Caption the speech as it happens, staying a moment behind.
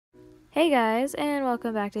Hey guys, and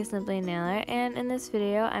welcome back to Simply Nail Art, and in this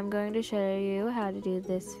video I'm going to show you how to do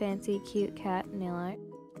this fancy cute cat nail art.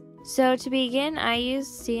 So to begin, I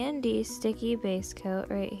used C&D sticky base coat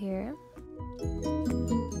right here.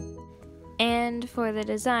 And for the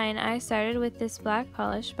design, I started with this black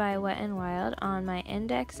polish by Wet n Wild on my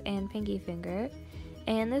index and pinky finger,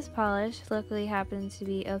 and this polish luckily happens to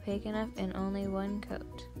be opaque enough in only one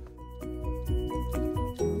coat.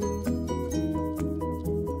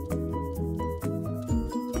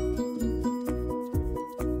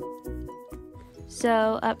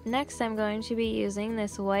 So up next I'm going to be using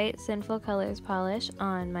this white Sinful Colors polish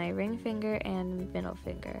on my ring finger and middle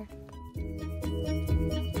finger.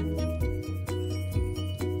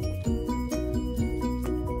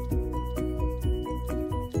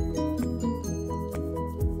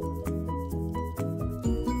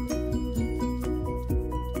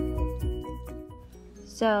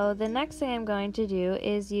 So the next thing I'm going to do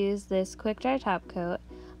is use this quick dry top coat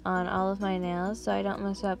on all of my nails so I don't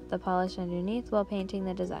mess up the polish underneath while painting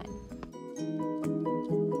the design.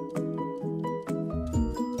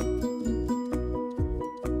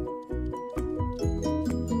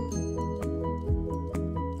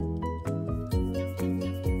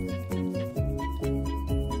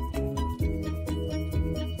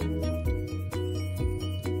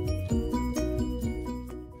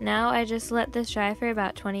 Now I just let this dry for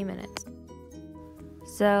about 20 minutes.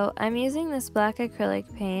 So I'm using this black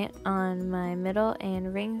acrylic paint on my middle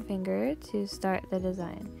and ring finger to start the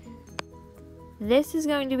design. This is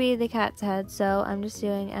going to be the cat's head, so I'm just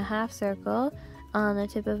doing a half circle on the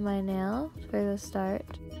tip of my nail for the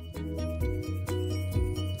start.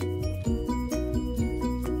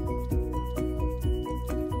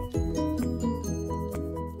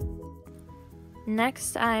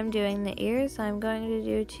 Next I'm doing the ears, so I'm going to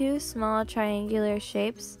do two small triangular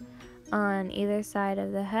shapes on either side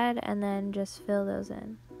of the head and then just fill those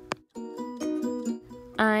in.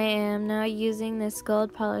 I am now using this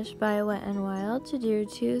gold polish by Wet n Wild to do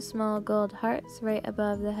two small gold hearts right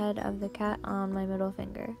above the head of the cat on my middle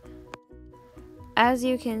finger. As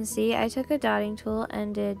you can see, I took a dotting tool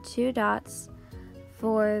and did two dots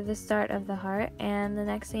for the start of the heart, and the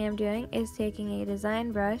next thing I'm doing is taking a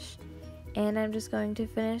design brush and I'm just going to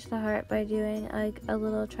finish the heart by doing like a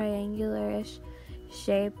little triangular-ish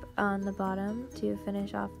shape on the bottom to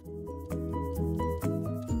finish off.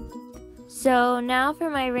 So now for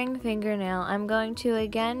my ring fingernail, I'm going to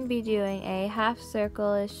again be doing a half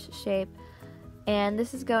circle-ish shape, and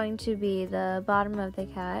this is going to be the bottom of the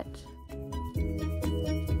cat.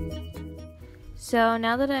 So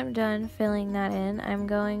now that I'm done filling that in, I'm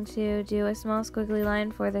going to do a small squiggly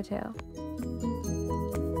line for the tail.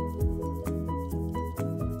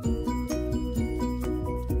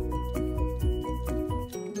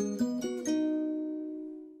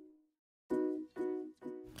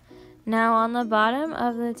 Now on the bottom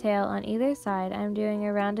of the tail on either side, I'm doing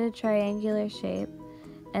a rounded triangular shape,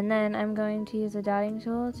 and then I'm going to use a dotting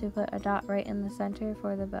tool to put a dot right in the center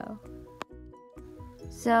for the bow.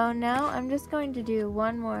 So now I'm just going to do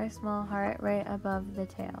one more small heart right above the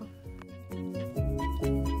tail.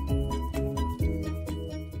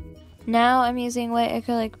 Now I'm using white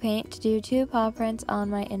acrylic paint to do two paw prints on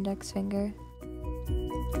my index finger.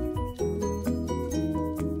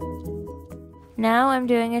 Now I'm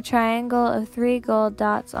doing a triangle of 3 gold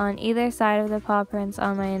dots on either side of the paw prints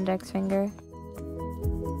on my index finger.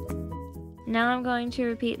 Now I'm going to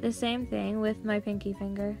repeat the same thing with my pinky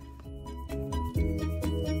finger.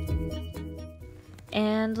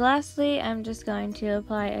 And lastly, I'm just going to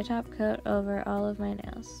apply a top coat over all of my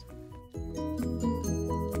nails.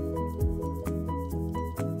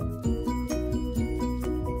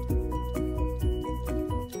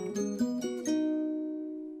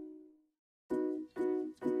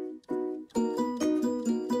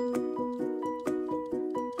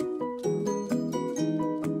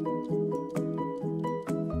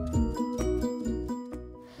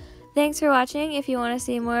 Thanks for watching. If you want to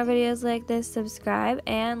see more videos like this, subscribe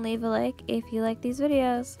and leave a like if you like these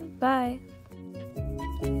videos. Bye!